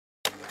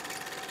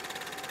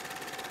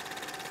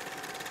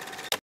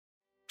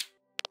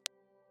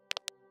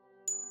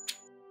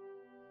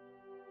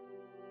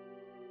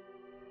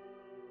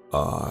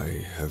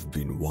I have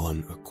been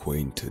one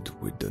acquainted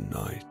with the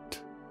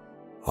night.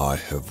 I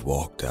have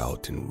walked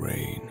out in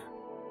rain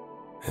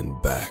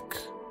and back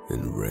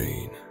in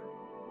rain.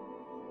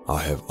 I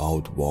have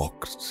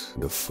outwalked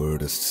the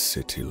furthest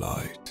city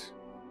light.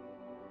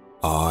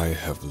 I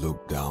have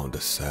looked down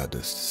the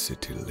saddest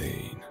city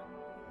lane.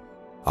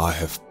 I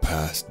have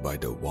passed by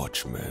the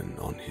watchman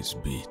on his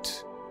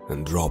beat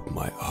and dropped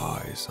my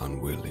eyes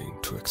unwilling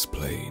to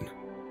explain.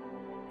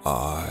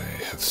 I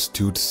have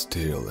stood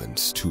still and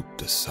stooped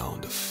the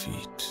sound of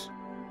feet,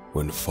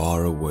 when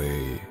far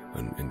away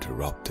an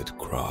interrupted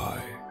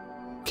cry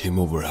came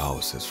over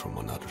houses from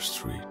another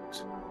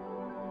street,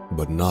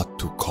 but not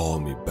to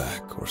call me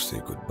back or say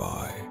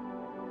goodbye,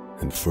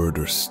 and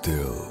further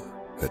still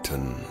at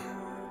an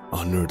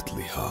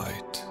unearthly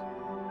height,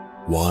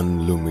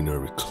 one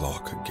luminary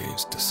clock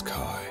against the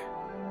sky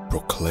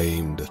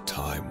proclaimed the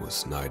time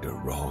was neither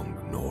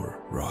wrong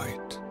nor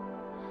right.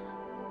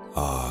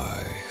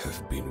 I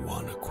have been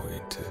one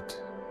acquainted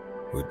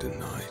with the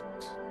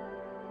night.